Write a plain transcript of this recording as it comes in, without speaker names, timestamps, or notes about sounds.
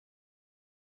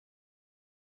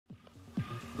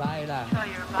Baila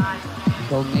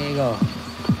conmigo,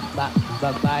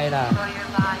 baila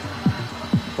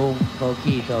un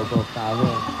poquito, por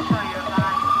favor.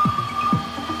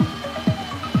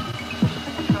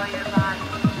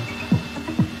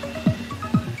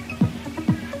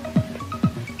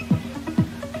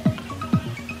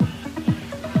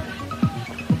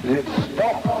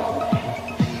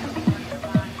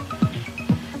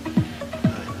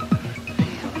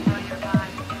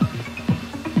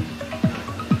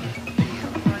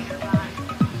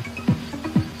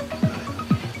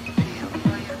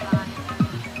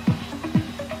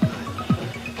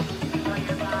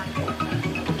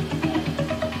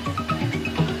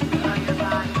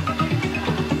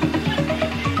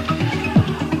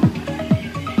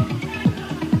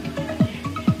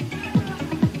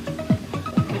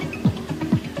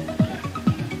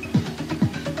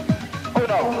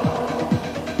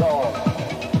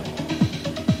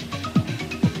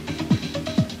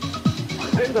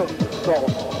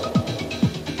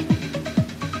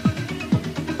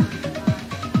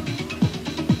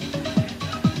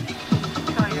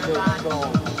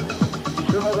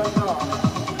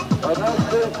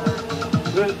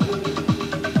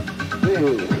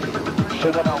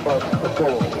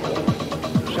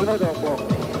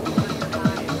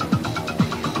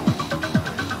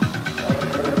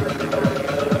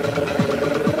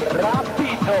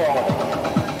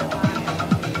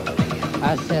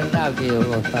 Hace rápido,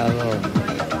 por favor,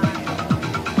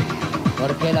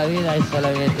 porque la vida es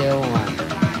solamente una.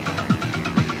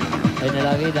 En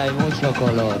la vida hay mucho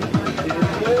color.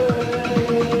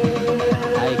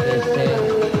 Hay que ser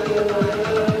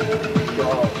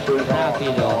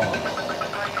rápido.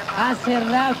 Hace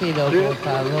rápido, por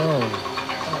favor.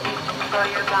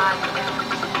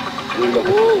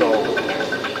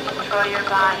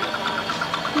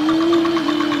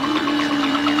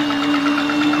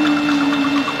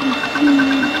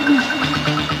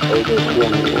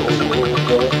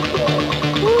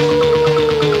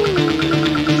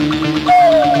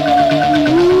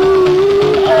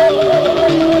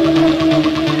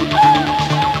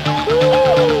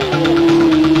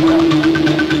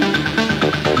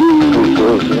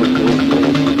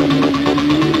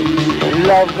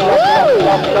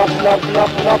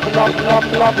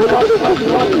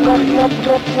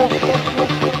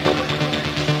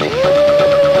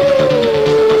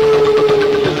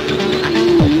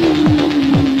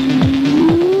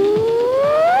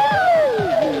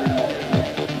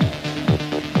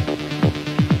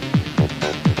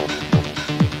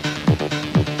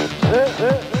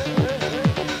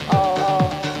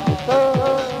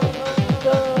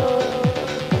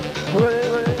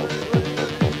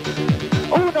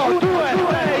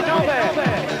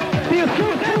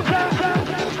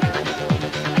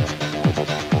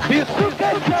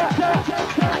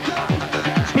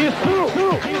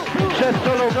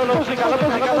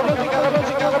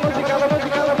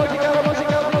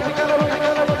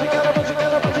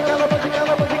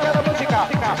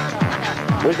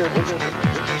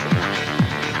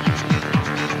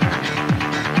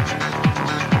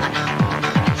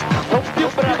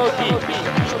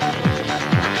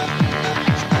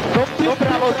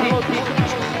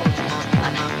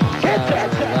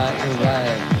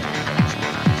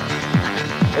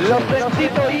 L'ho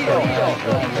sentito io.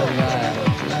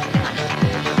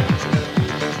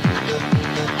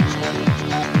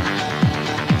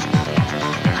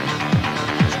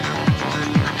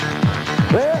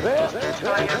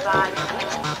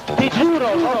 Ti giuro,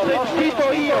 l'ho sentito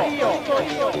io.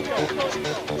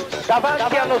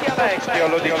 Davanti allo specchio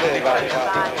lo diceva.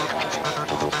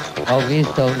 Ho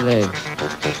visto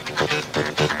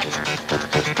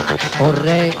un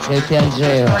re che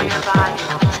piangeva,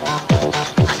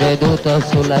 seduto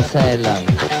sulla sella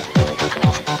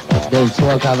del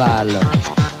suo cavallo.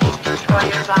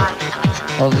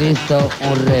 Ho visto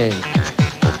un re.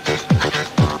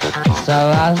 Ça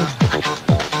va?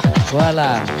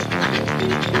 Voilà,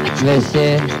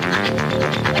 monsieur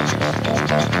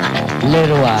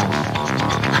Leroy.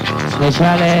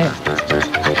 Speciale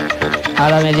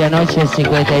alla medianoche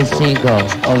 55.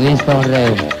 Ho visto un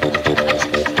re.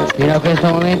 Fino a questo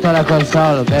momento la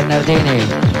console,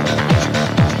 Bernardini.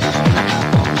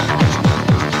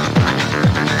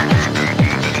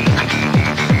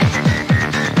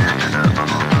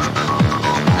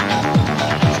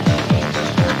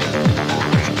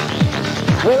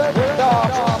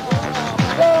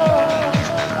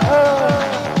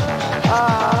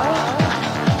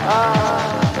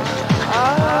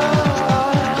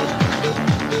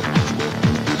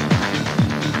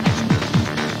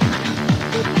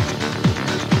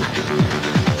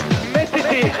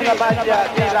 Mettiti la maglia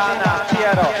di lana,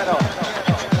 Piero.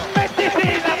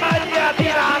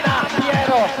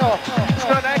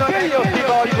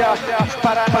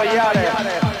 paranoiare.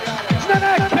 Non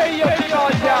è che io ti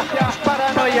voglia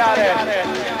paranoiare,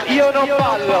 io non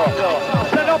ballo,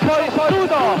 se no poi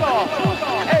sudo,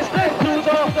 e se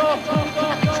sudo,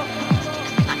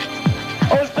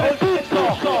 oltretutto,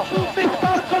 mi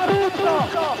sporco tutto,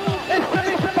 e se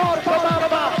mi sporco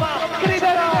mamma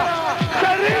griderà,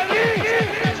 c'è Ricky,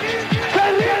 c'è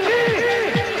Ricky,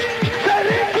 c'è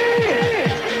Ricky,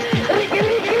 Ricky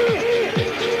Ricky.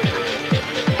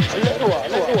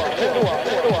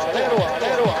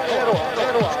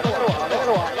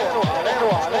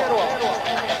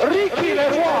 Ricky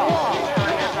Leroy.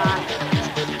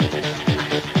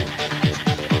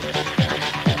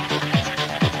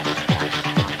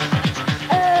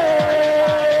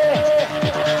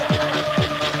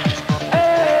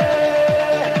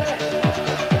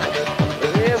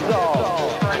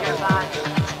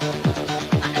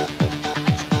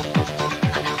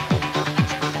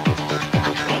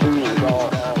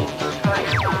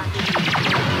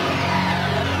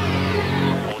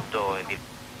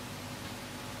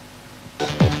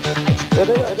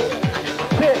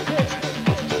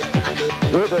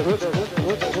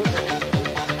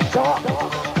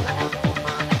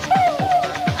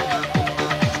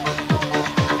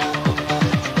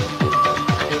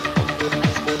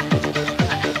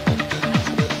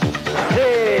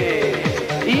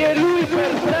 Io e lui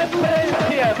per sempre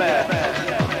insieme.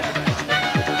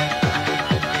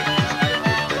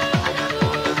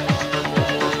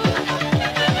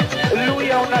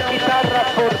 Lui ha una chitarra a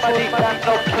forma di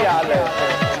cannocchiale.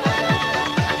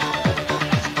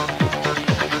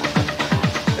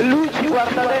 Lui ci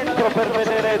guarda dentro per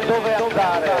vedere dove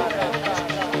andare.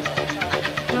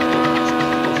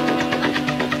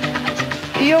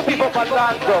 Io vivo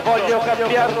ballando, voglio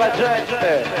cambiare la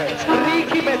gente.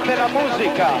 Ricky mette la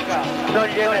musica, non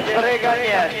gliene frega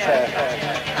niente.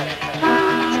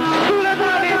 Sulle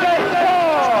mani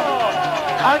Deskò!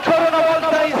 Ancora una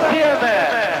volta insieme!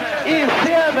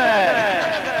 Insieme!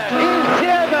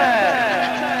 Insieme!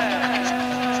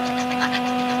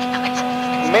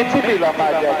 Mettiti la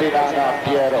maglia di lana,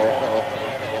 Piero.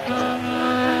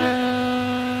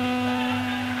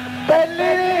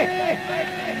 Belli!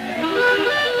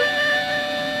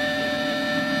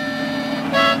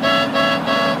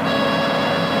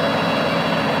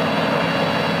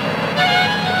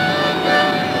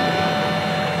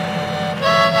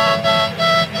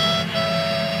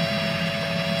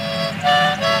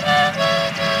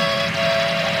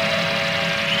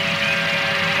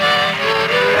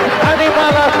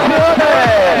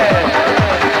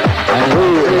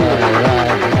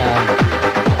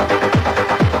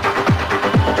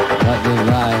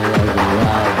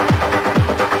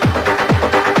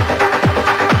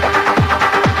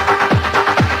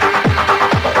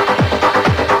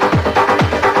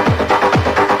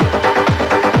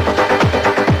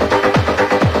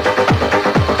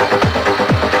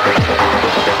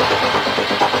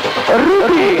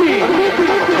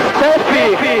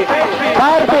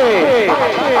 Parte,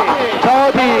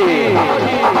 Todi,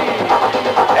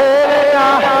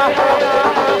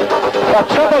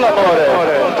 facciamo l'amore,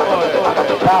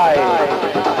 dai,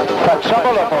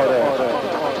 facciamo l'amore,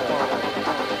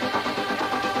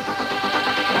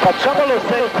 facciamolo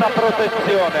senza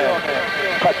protezione,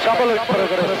 facciamolo in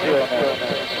progressione.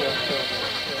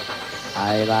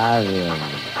 I love you.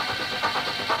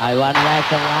 I want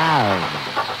like a love.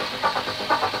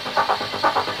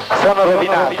 Sono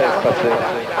rovinate stasera,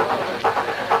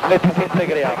 le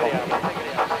disintegriamo.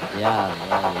 Yeah,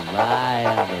 right.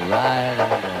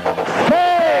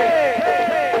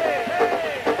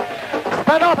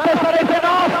 Stanotte sarete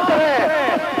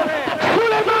nostre!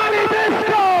 Sulle mani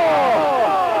Deskò!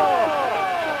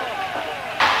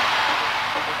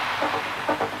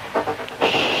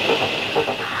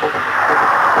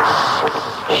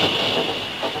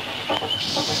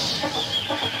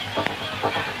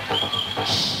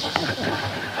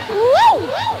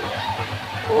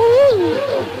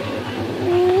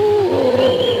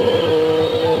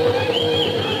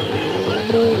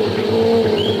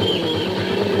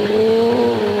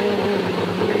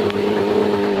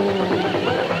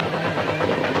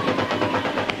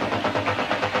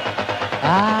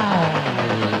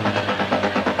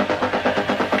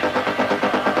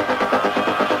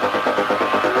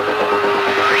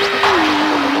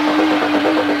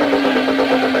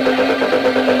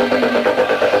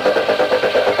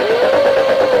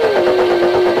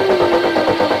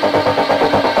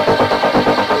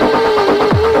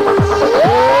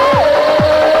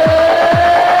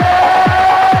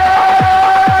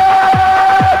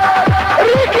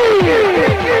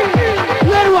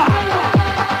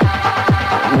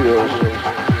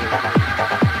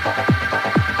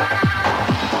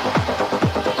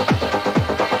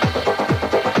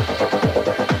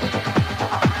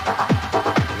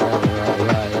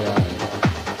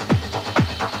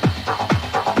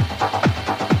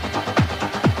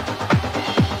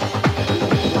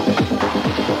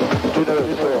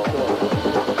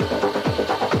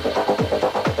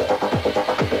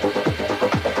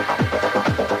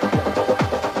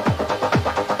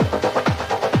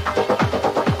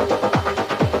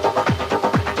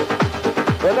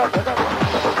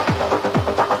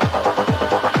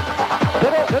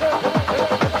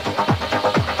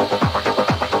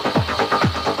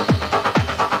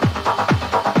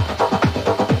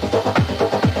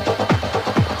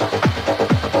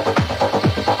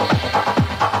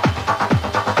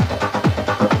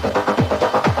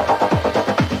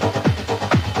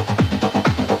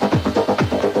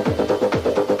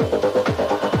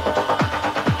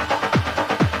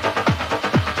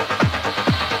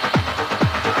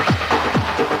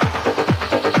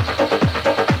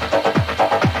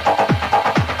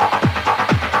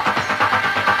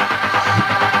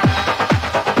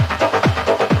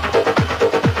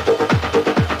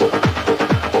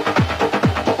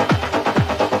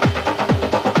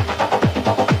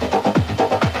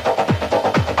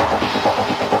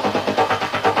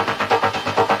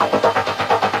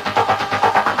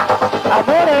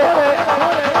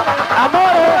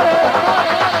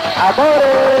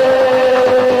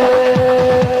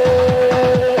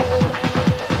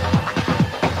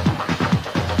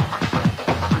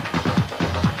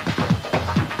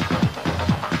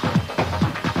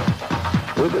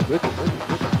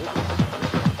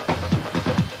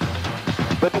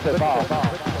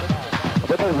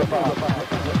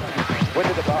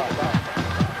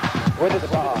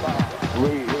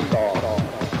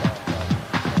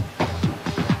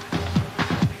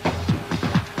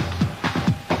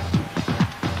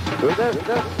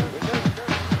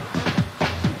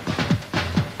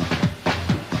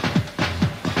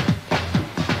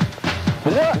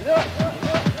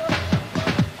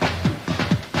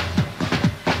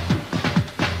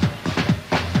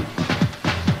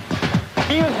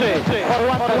 Music for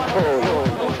wonderful.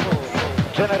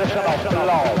 Generation of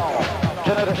love.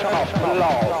 Generation of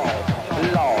love.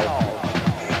 Love.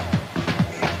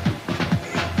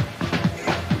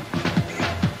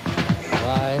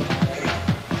 Right.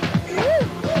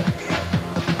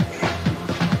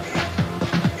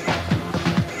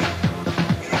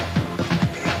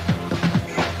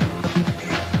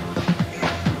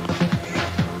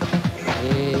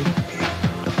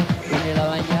 Y en la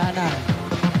mañana,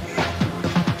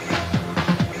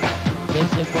 ¿qué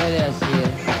se puede hacer?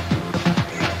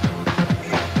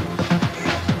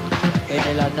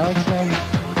 En la noche,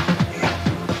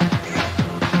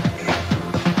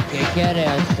 ¿qué quiere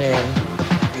hacer?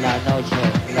 La noche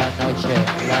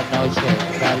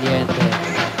caliente.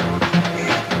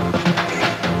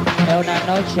 Es una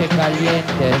noche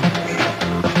caliente.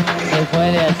 Se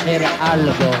puede hacer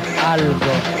algo.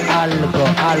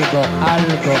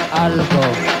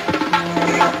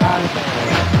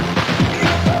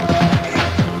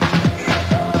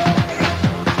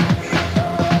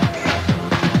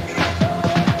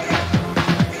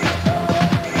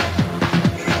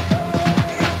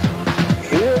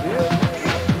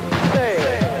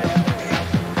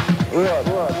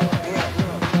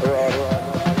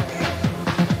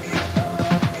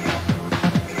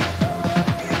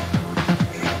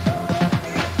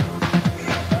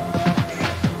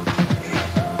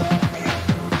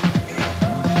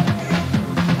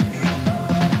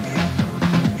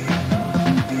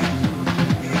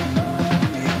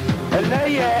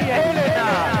 Lei è Elena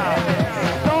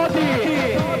Todi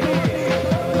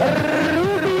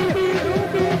Rudy.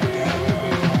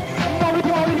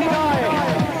 Muoviti dai.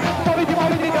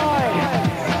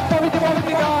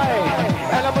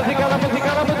 È la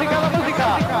musica.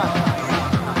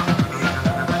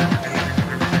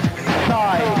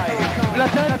 Sai, la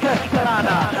gente è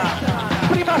strana.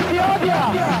 Prima si odia.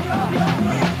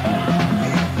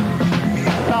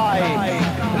 Sai,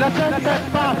 la gente è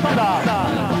pazza.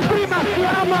 Prima si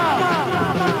ama!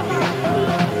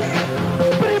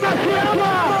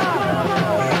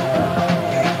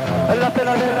 La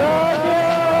tela del radio!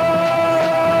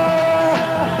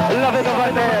 La vedova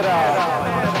nera!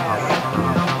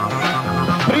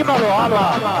 Prima lo ama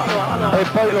e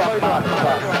poi lo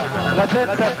ammazza! La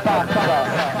gente è pazza!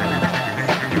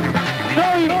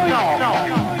 Noi no!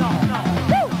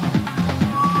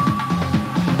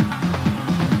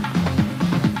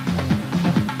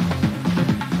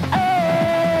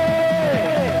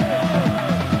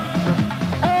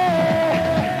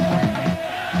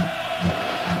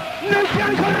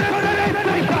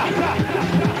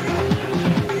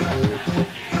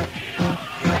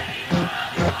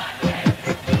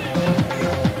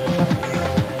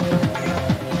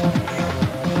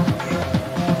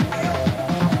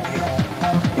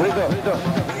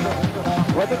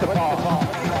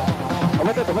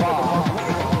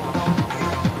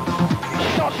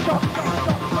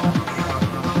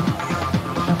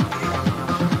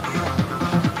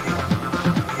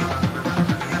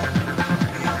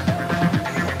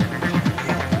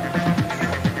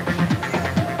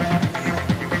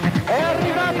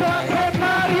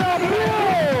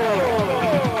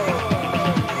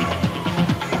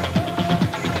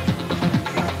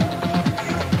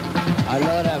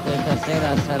 Allora questa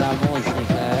sera sarà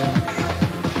musica,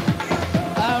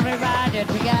 Everybody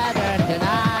together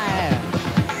tonight.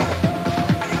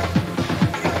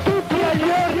 Tutti agli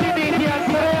ordini di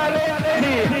Andrea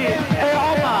Lenzi e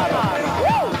Omar.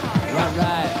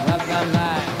 Right.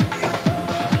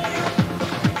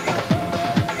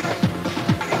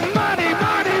 Money.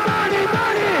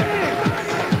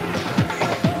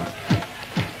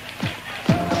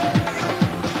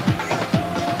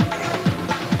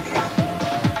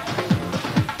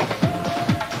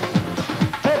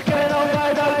 Perché non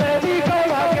vai dal medico,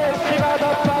 ma che ci vado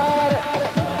a fare?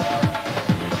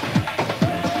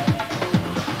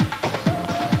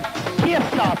 Chi è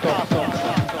stato?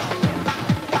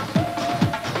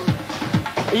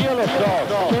 Io lo so,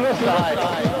 tu lo sai.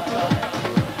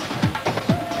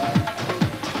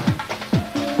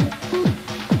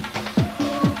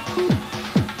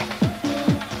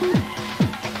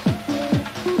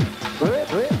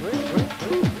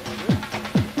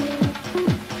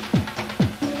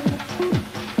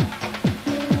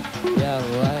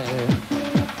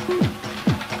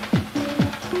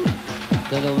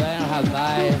 wind have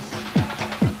eyes.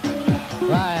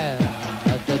 Right,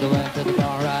 to the wind, to the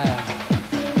bone, right.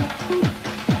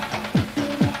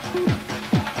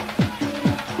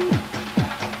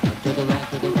 To the wind,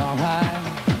 to the bone, right.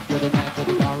 To the wind, to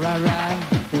the bone, right, right.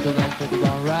 To the wind, to the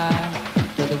bone, right.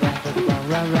 To the wind, to the bone,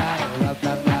 right, right. Rub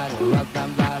that body, rub that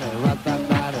body, rub that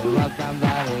body, rub that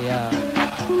body, yeah.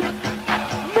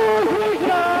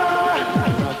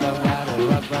 Rub that body,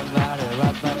 rub that body,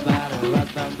 rub that body, rub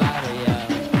that body, yeah.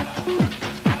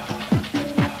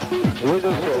 With the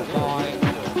Boy,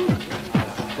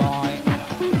 boy,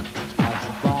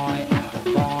 boy,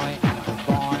 boy,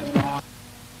 boy, boy.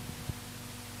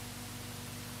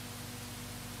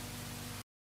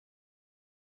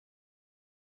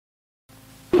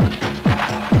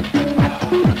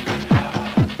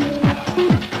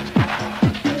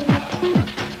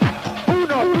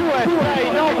 Uno, due, sei,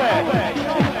 nove.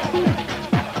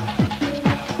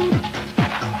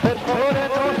 Per favore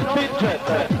non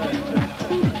spingete.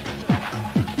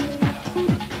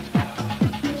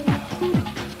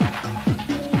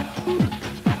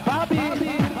 Babi.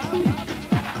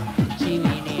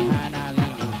 Chivini, hana,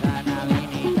 vini, tana,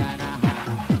 vini, tana, hana.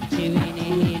 Chivini,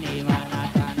 hini, mana,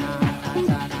 tana, hana,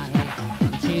 tana, he.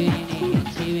 Chivini,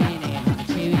 chivini,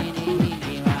 chivini,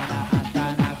 hini, mana,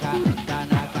 tanaka,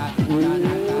 tanaka,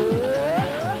 tanaka.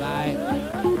 Bye.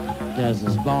 This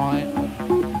is boy.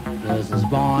 This is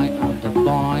boy. I'm the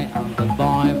boy. I'm the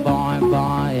boy, boy,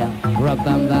 boy. Yeah. Rub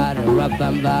them body, rub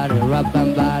them body, rub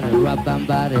them body, rub them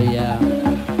body, yeah.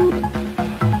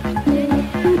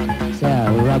 Yeah,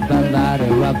 rub them body,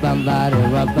 rub them body,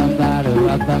 rub them body,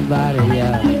 rub them body,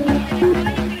 yeah.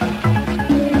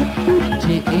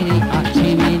 Chivini,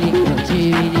 chivini,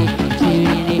 chivini,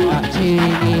 chivini,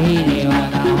 chivini, hini,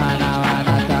 wana, hana,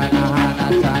 wana, tana, hana,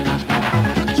 tana.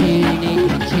 Chivini,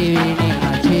 chivini,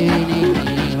 chivini,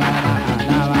 hini, wana,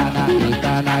 hana, wana,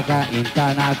 itanaka,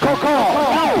 itanaka. Coco.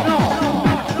 No.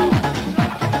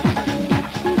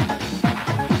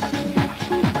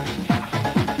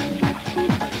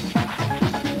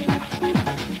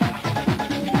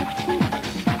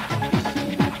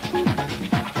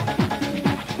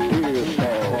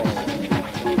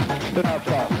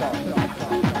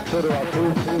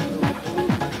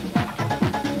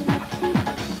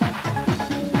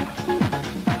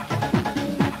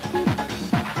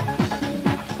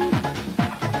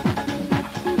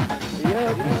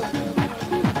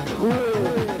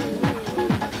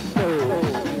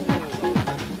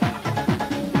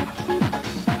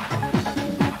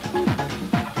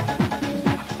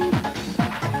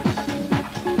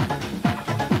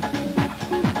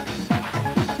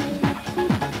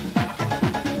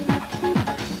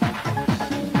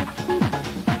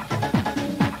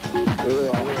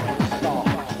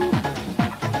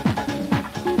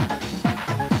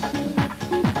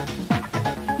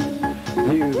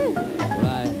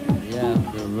 Right, yeah,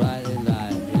 the right and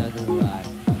right, yeah, the right.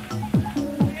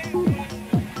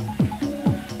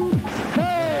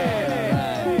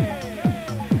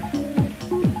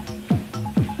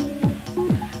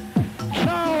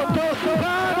 Ciao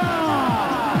Toscana!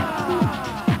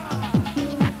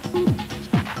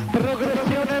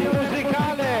 Progressione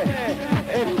musicale,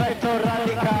 effetto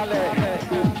radicale.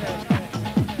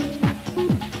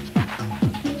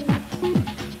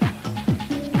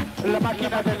 La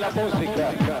macchina della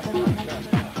musica.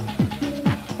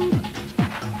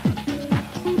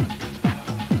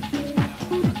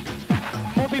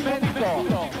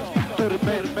 Movimento,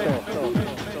 tormento.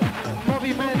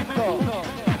 Movimento,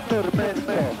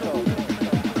 tormento.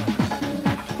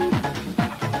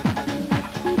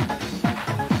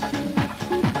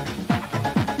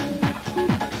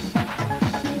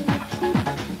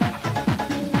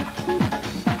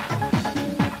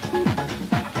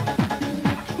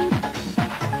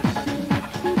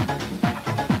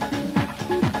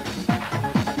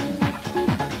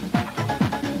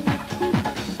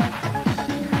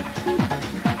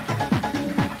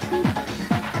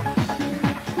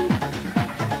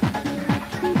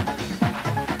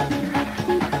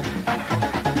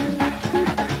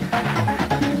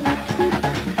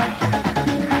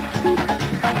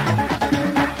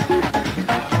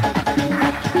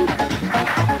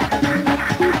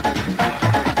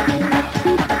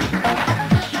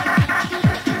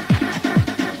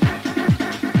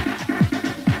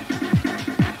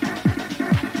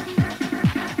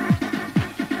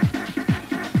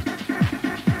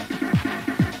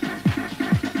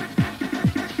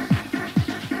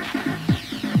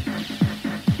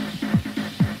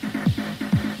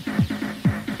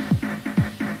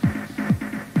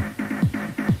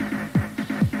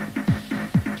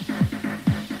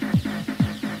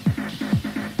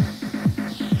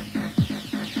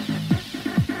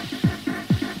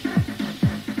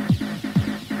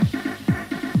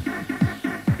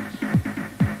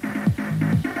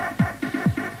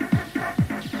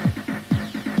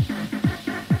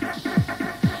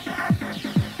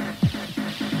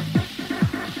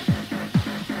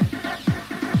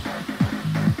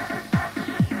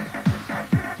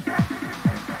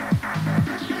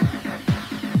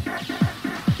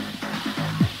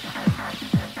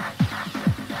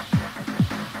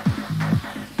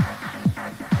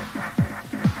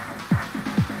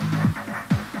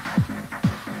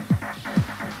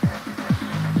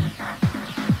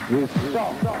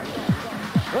 Deskò.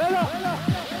 Vada.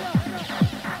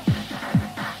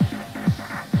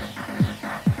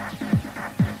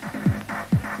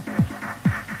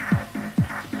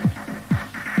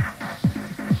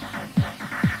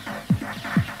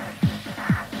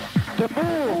 The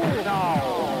move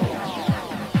now.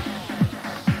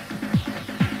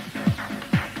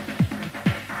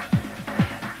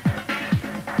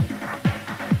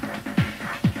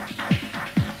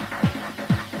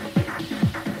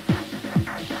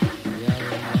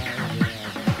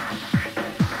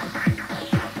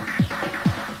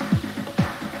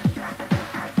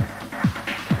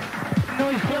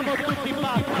 Noi siamo tutti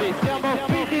pazzi, siamo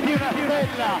figli di una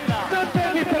stella, non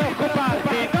devi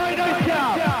preoccuparti, noi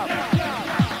siamo!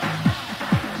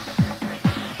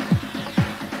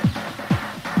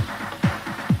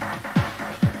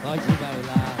 Oggi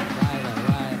baila, baila,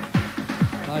 baila.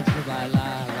 Oggi baila,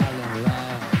 baila, baila,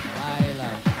 baila.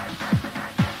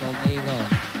 Conmigo.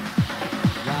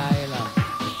 Baila,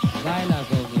 baila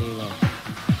conmigo.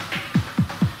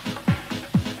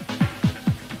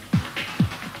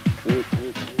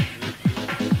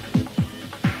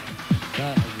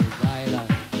 Baila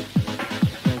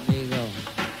conmigo.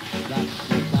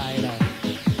 Baila,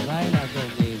 baila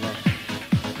conmigo.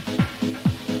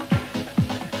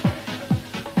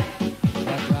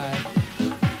 That's right.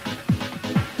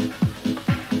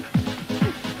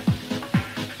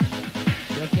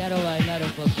 Yo quiero bailar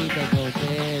un poquito con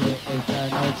ustedes esta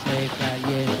noche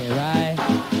caliente, right?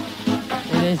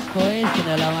 Y después,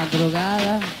 en la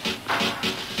madrugada,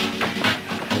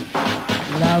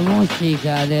 la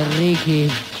música de Ricky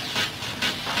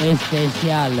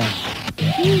especial.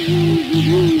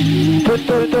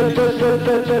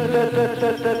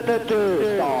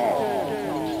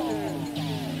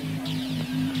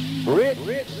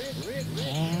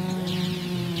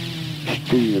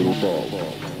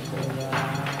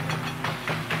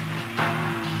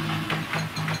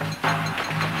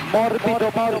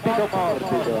 Morbido, morbido,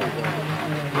 morbido.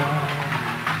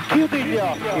 Chiudi gli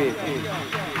occhi.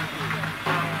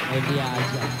 E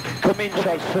viaggia,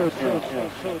 Comincia il sogno.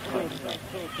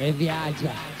 e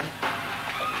viaggia.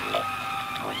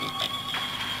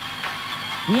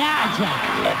 Viaggia!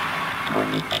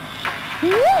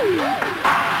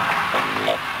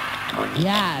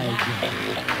 Viaggia!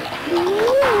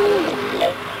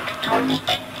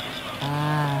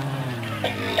 Ah!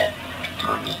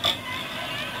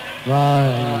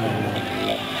 Voglio!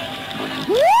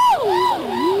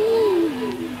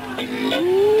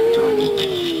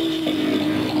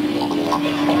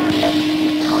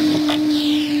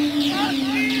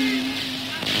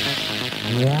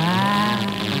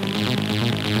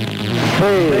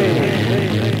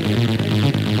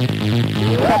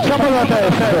 Facciamolo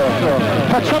adesso,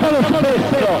 facciamolo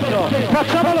spesso,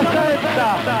 facciamolo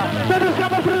senza, se non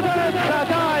siamo prudenza,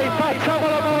 dai, facciamo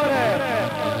l'amore,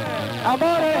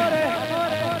 amore,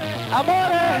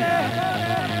 amore,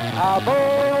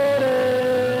 amore.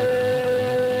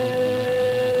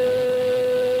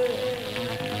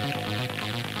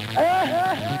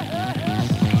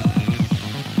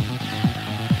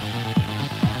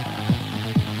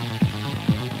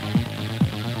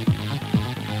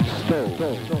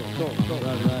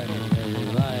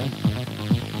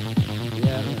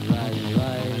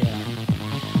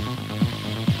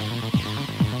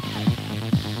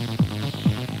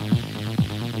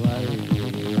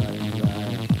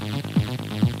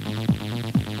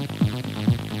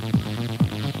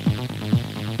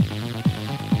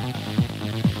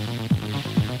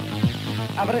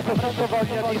 Avrei soltanto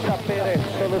voglia di sapere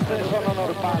solo se sono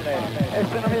normale e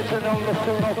se invece non lo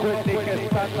sono quelli che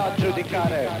stanno a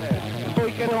giudicare.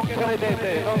 Voi che non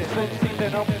credete, non sentite,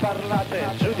 non parlate,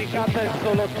 giudicate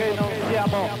solo che non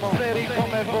siamo seri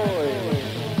come voi.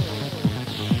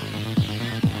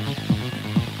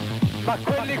 Ma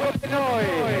quelli come noi,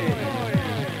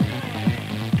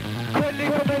 quelli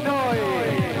come noi,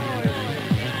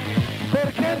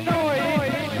 perché noi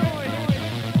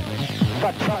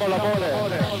facciamo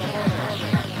l'amore.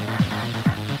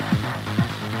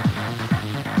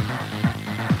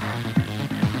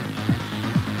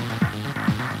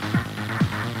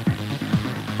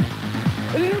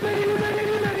 Liberi, liberi,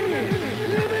 liberi,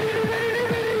 liberi,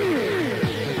 liberi,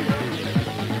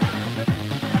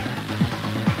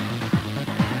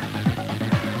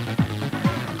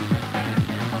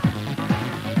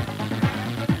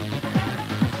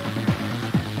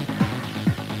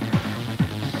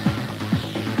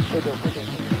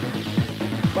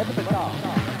 Vada pedal.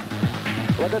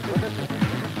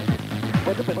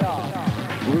 Vada pedal.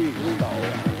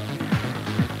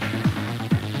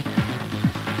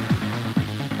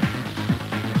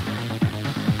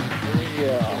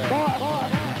 Yeah.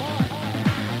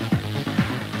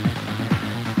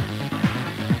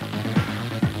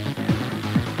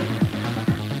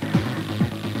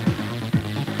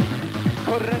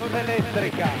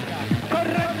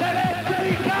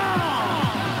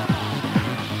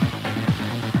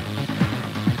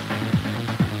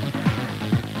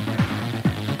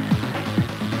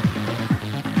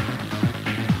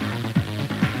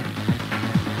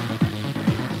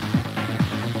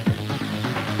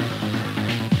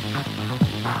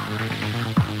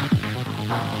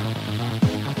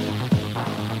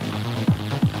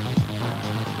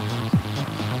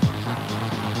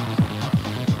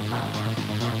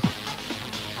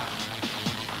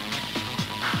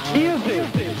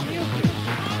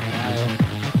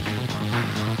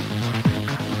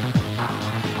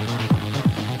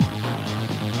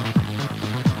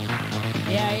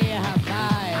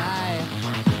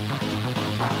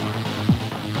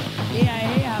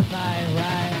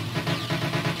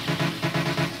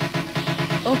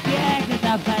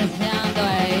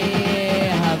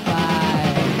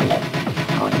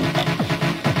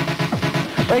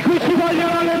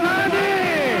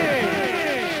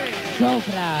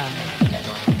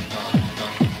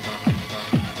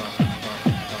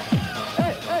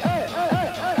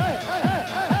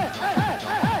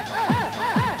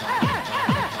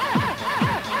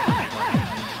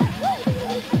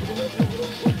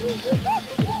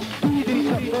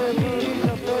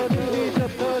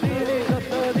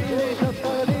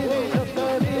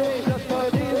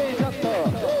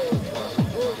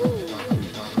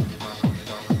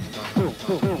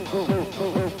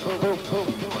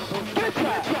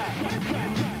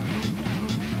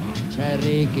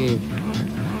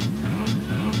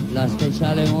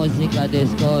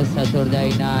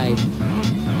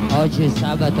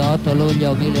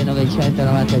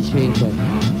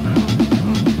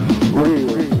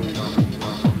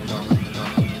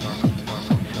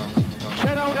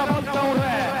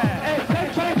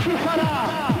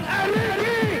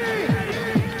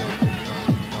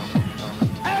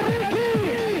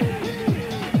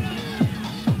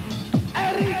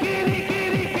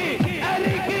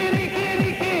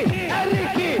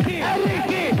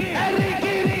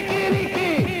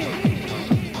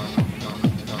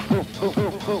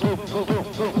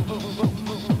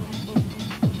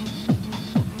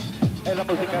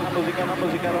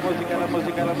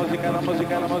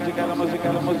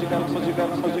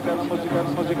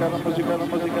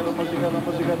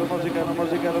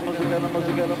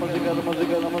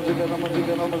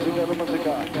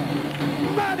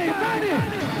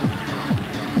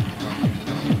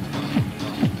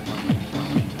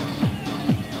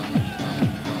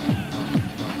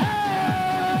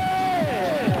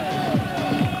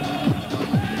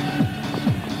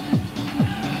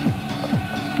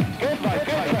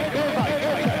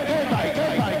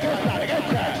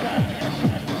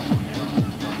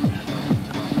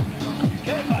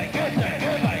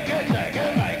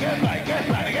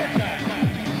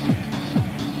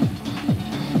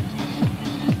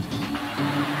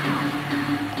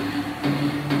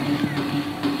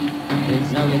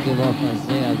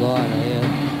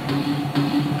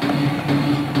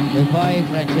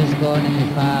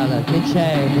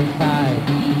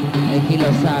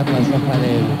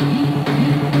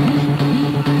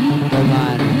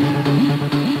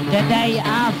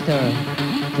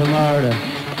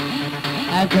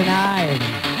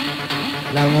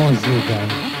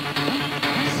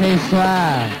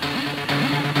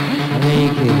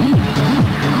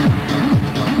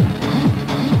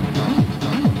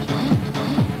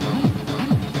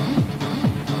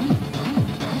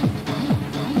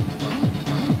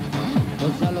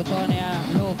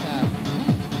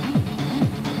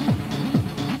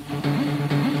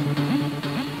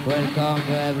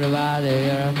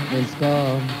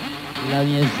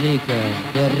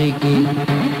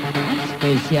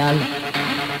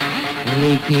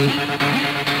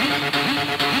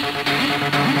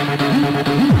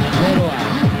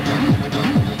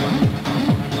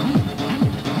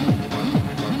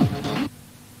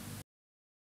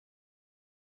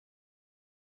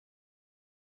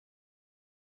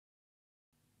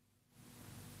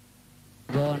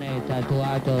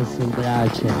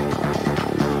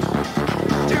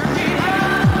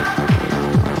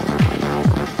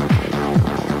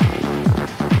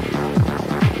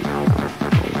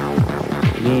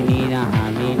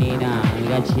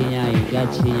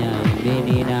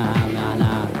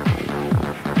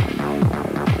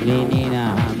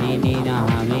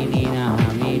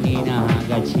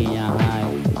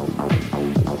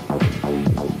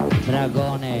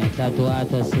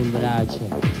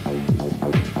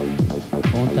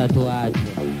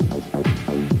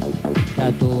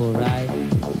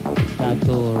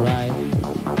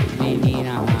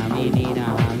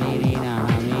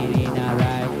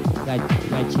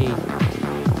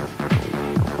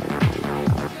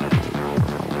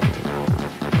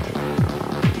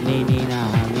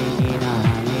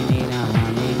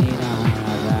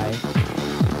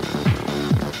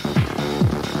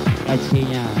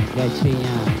 Gacinha,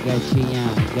 gacinha, gacinha,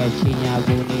 gacinha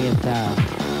bonita.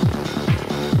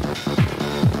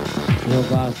 Eu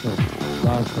gosto,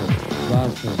 gosto,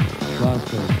 gosto,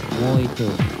 gosto muito.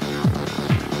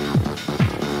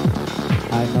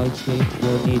 A noite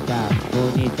bonita,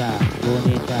 bonita,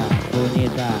 bonita,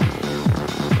 bonita.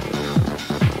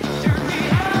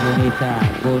 Bonita,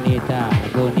 bonita,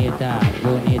 bonita,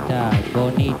 bonita,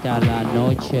 bonita la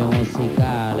noche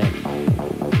musicale.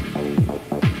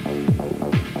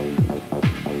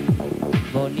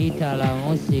 Bonita la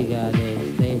musica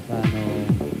di Stefano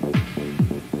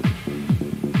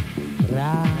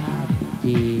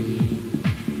Bratti.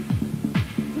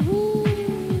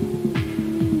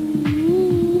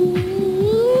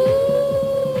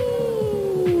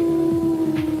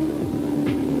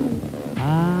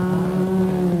 Ai,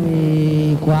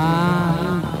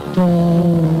 quanto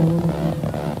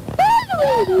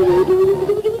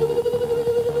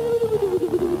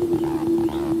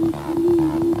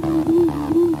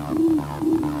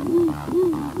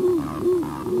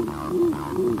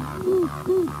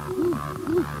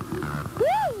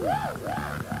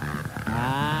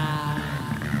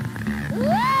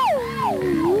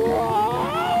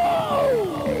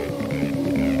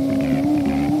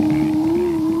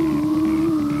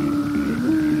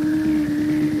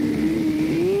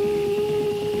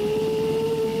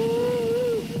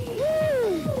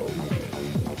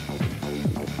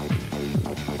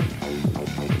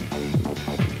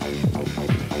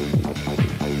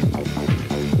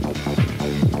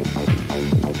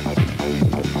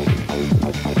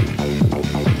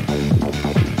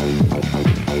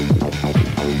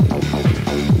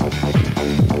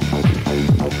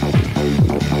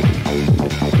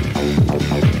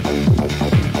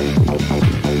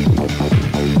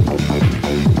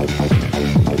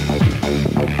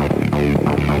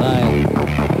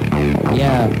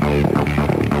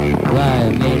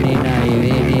vai menina e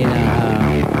menina,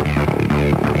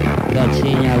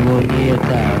 gatinha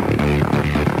bonita,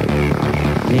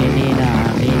 menina,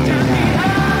 menina.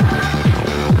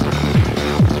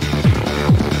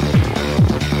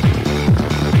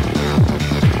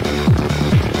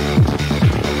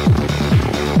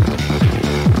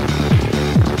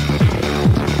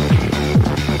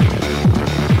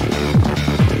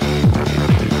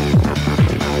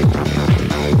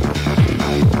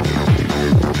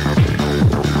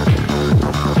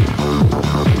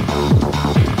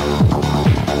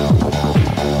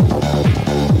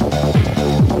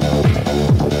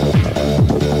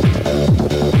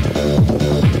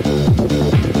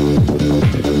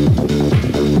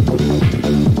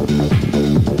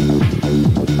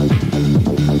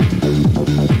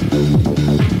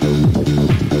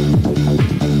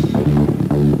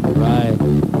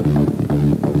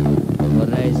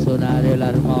 Vorrei suonare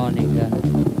l'armonica.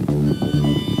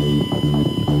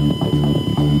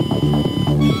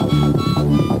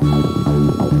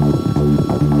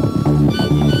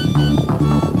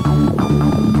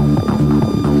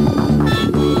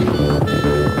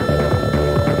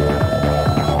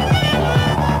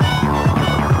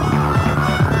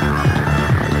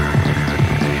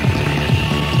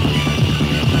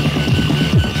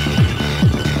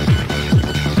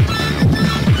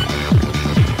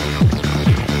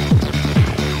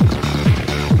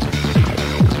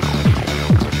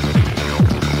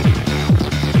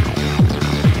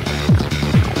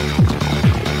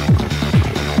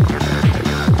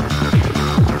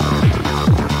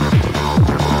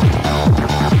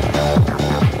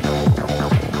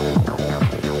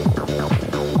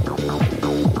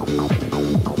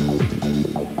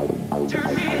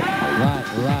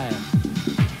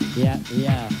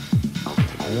 Yeah.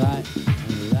 Right.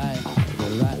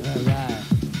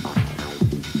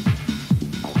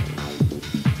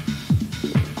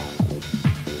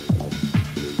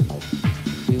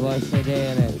 Ti vuoi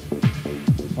sedere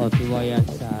o ti vuoi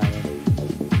alzare?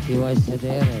 Ti vuoi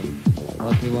sedere o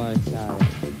ti vuoi alzare?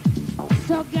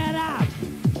 So get up!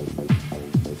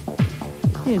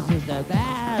 This is the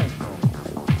best!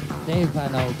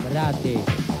 Stefano Bratti.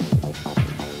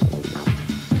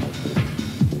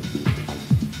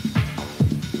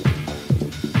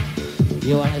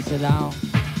 You wanna sit down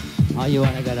or you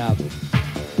wanna get up?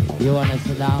 You wanna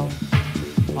sit down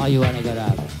or you wanna get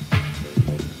up?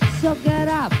 So get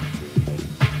up!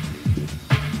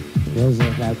 This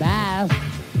is the best!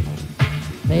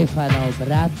 Stefano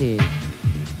Bratti.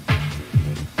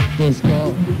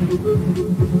 Deskò.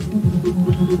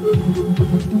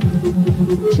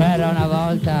 C'era una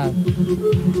volta,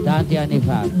 tanti anni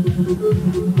fa,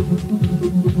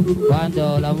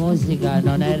 Quando la musica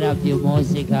non era più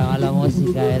musica, ma la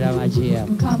musica era magia.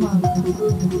 Come on.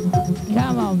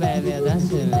 Come on baby,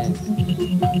 dance with me.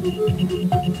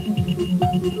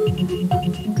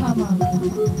 Come on.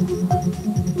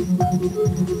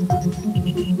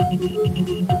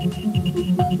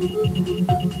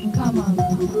 Come on.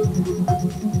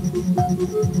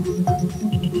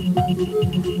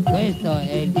 Questo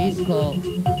è il disco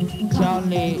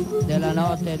Jolly della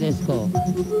notte Deskò.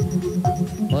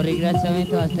 Un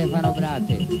ringraziamento a Stefano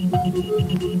Bratti.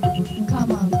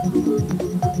 Come on.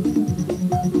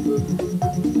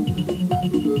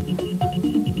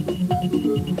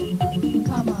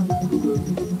 Come on.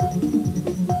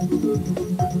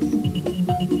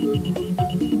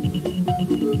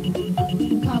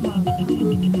 Come on.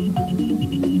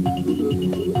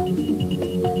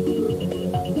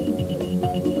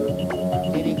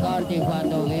 Ti ricordi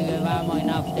quando vivevamo in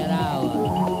after hour?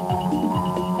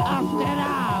 After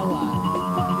hour!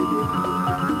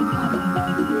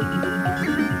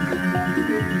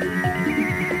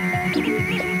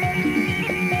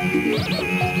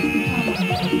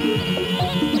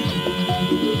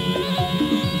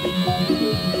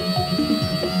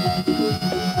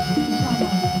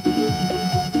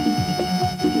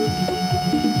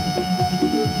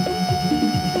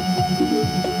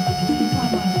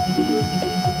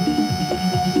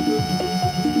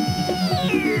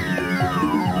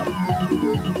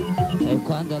 E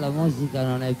quando la musica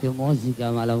non è più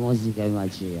musica, ma la musica è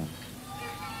magia.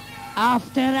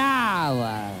 After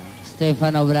hour!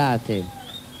 Stefano Bratti.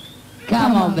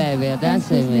 Come on baby, dance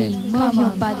with me. Move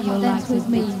your body, your dance with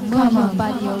me. Move your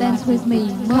body, your dance with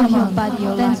me. Move your body,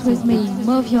 your dance with me.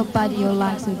 Move your body, your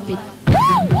legs with me.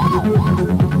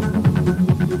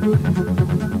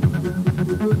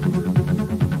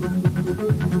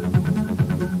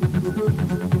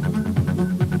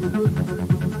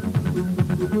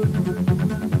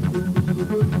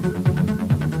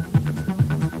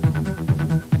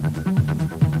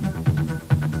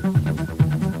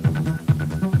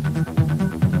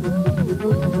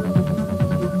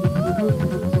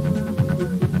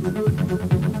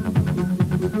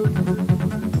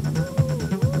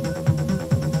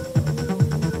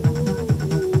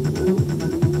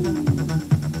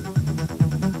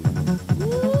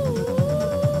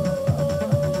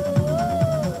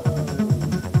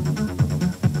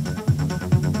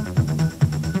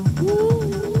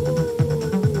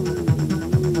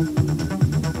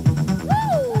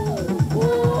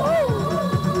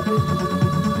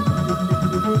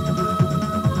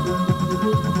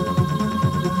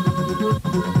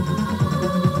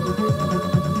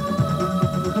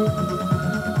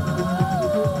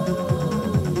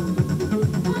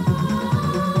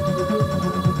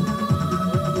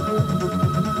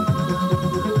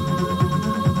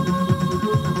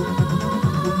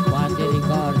 Quanti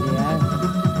ricordi,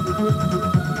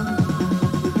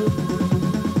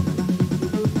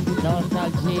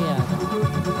 Nostalgia,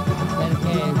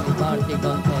 perché ti porti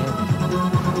con te?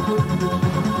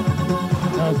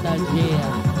 Nostalgia,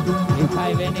 mi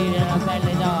fai venire la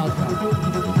pelle d'oca.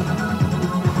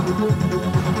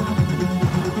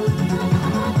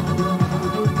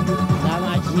 La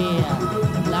magia,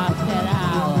 l'after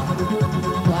hour,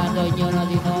 quando ognuno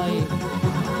di noi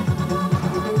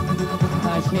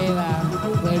faceva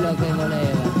quello che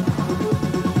voleva.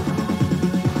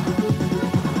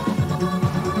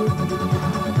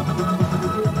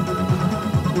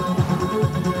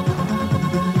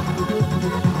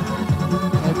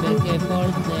 E perché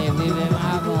forse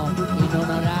vivevamo in un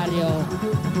orario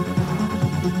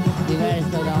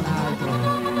diverso da un altro,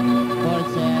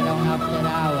 forse era un after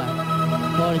hour,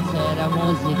 forse era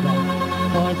musica,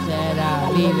 forse era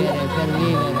vivere per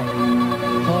vivere,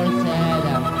 forse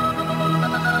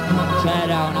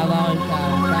c'era una volta,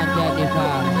 tanti anni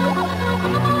fa.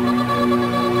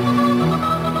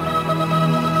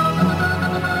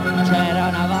 C'era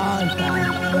una volta.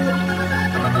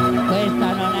 Questa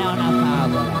non è una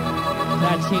favola.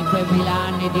 Tra 5.000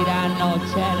 anni diranno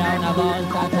c'era una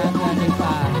volta, tanti anni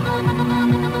fa.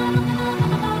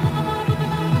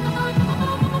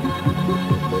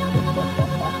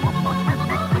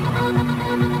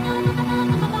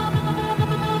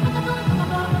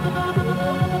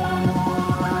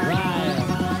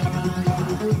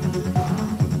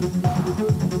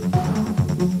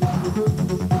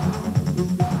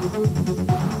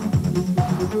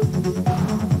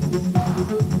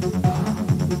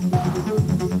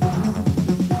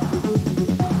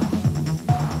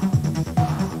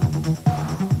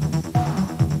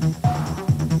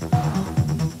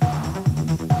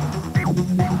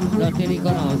 Non ti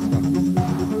riconosco.